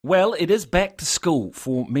Well, it is back to school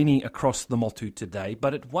for many across the motu today,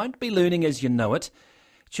 but it won't be learning as you know it.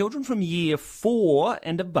 Children from year 4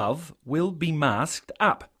 and above will be masked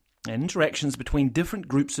up, and interactions between different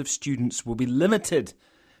groups of students will be limited.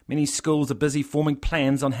 Many schools are busy forming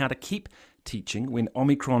plans on how to keep teaching when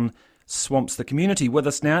Omicron swamps the community. With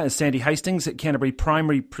us now is Sandy Hastings, Canterbury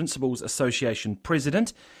Primary Principals Association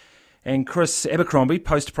President, and Chris Abercrombie,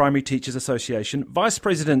 Post-Primary Teachers Association Vice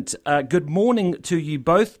President. Good morning to you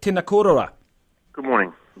both. Tēnā kōrero. Good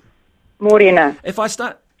morning. Morena. If I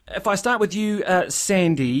start with you,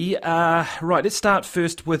 Sandy, right, let's start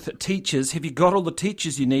first with teachers. Have you got all the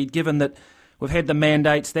teachers you need, given that we've had the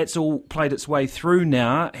mandates, that's all played its way through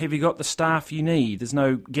now? Have you got the staff you need? There's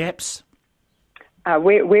no gaps?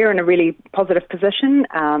 We're in a really positive position,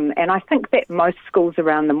 and I think that most schools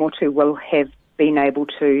around the motu will have been able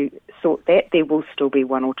to sort that. There will still be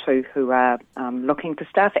one or two who are looking for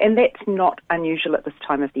staff, and that's not unusual at this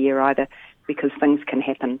time of the year either, because things can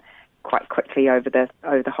happen quite quickly over the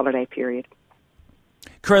holiday period.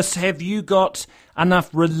 Chris, have you got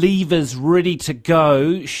enough relievers ready to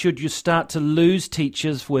go should you start to lose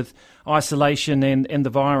teachers with isolation and the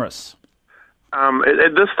virus?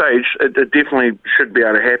 At this stage, it definitely should be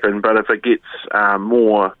able to happen, but if it gets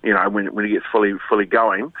more, when it gets fully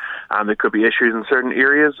going, there could be issues in certain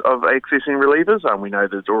areas of accessing relievers. We know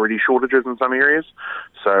there's already shortages in some areas,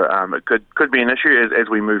 so it could be an issue as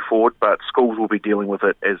we move forward, but schools will be dealing with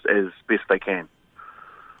it as best they can.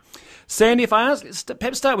 Sandy, if I ask,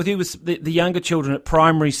 perhaps start with you with the younger children at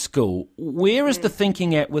primary school. Where is the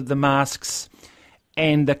thinking at with the masks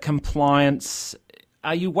and the compliance?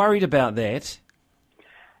 Are you worried about that?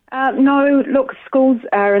 No, look, schools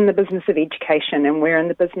are in the business of education, and we're in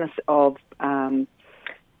the business of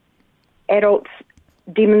adults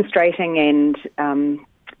demonstrating and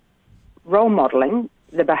role modelling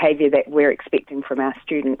the behaviour that we're expecting from our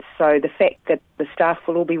students. So the fact that the staff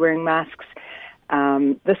will all be wearing masks,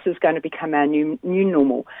 this is going to become our new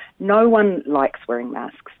normal. No one likes wearing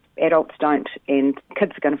masks. Adults don't, and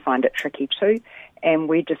kids are going to find it tricky too. And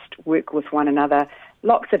we just work with one another,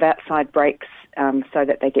 lots of outside breaks so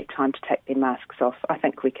that they get time to take their masks off. I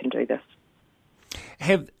think we can do this.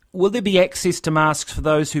 Will there be access to masks for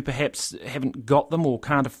those who perhaps haven't got them or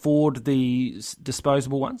can't afford the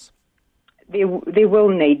disposable ones? There will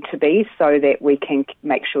need to be, so that we can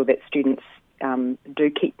make sure that students do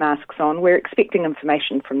keep masks on. We're expecting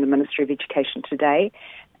information from the Ministry of Education today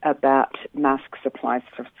about mask supplies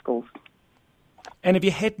for schools. And have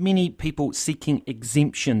you had many people seeking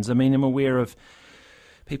exemptions? I mean, I'm aware of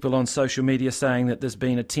people on social media saying that there's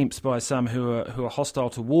been attempts by some who are hostile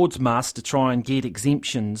towards masks to try and get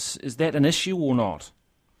exemptions. Is that an issue or not?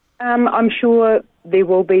 I'm sure there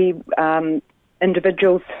will be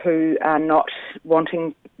individuals who are not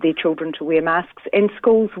wanting their children to wear masks, and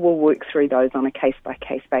schools will work through those on a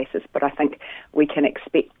case-by-case basis. But I think we can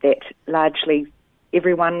expect that largely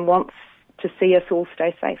everyone wants to see us all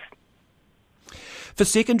stay safe. For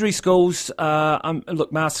secondary schools,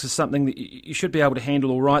 look, masks is something that you should be able to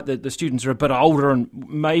handle all right. The students are a bit older and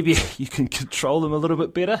maybe you can control them a little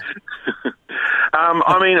bit better.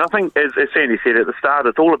 I think, as Sandy said at the start,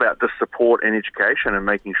 it's all about the support and education and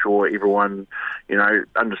making sure everyone,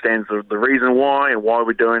 understands the reason why and why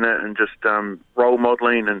we're doing it, and just role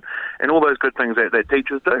modelling and all those good things that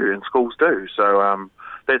teachers do and schools do. So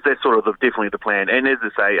that's sort of definitely the plan. And as I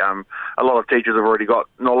say, a lot of teachers have already got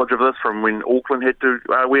knowledge of this from when Auckland had to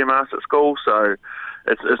wear masks at school, so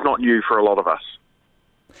it's not new for a lot of us.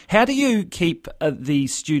 How do you keep the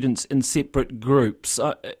students in separate groups?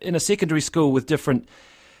 In a secondary school with different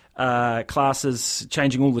classes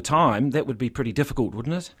changing all the time, that would be pretty difficult,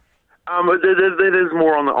 wouldn't it? That is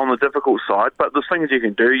more on the difficult side, but there's things you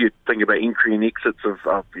can do. You think about entry and exits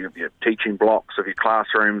of your teaching blocks, of your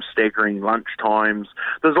classrooms, staggering lunch times.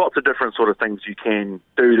 There's lots of different sort of things you can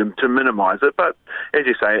do to minimise it, but as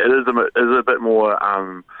you say, it is a bit more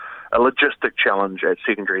a logistic challenge at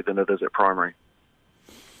secondary than it is at primary.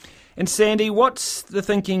 And Sandy, what's the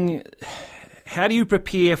thinking? How do you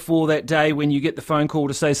prepare for that day when you get the phone call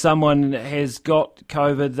to say someone has got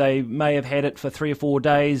COVID, they may have had it for 3 or 4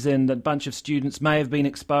 days, and a bunch of students may have been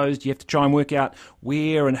exposed? You have to try and work out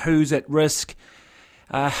where and who's at risk.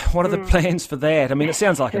 What are the plans for that? I mean, it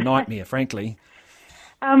sounds like a nightmare, frankly.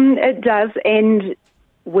 It does, and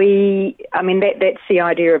that's the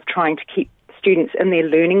idea of trying to keep students in their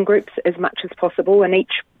learning groups as much as possible, and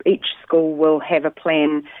each school will have a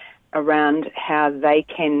plan around how they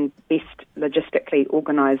can best logistically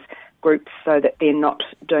organise groups so that they're not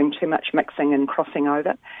doing too much mixing and crossing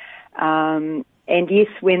over. And yes,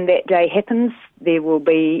 when that day happens, there will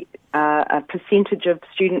be a percentage of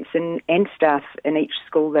students and staff in each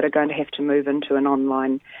school that are going to have to move into an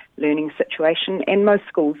online learning situation. And most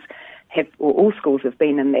schools have, or all schools have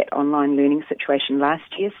been in that online learning situation last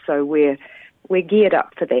year, so we're geared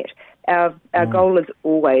up for that. Our goal is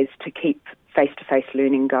always to keep face-to-face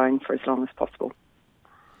learning going for as long as possible.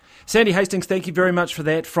 Sandy Hastings, thank you very much for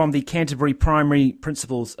that from the Canterbury Primary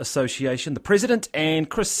Principals Association, the President, and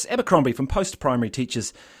Chris Abercrombie from Post Primary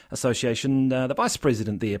Teachers Association, the Vice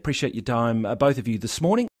President there. Appreciate your time, both of you, this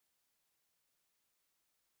morning.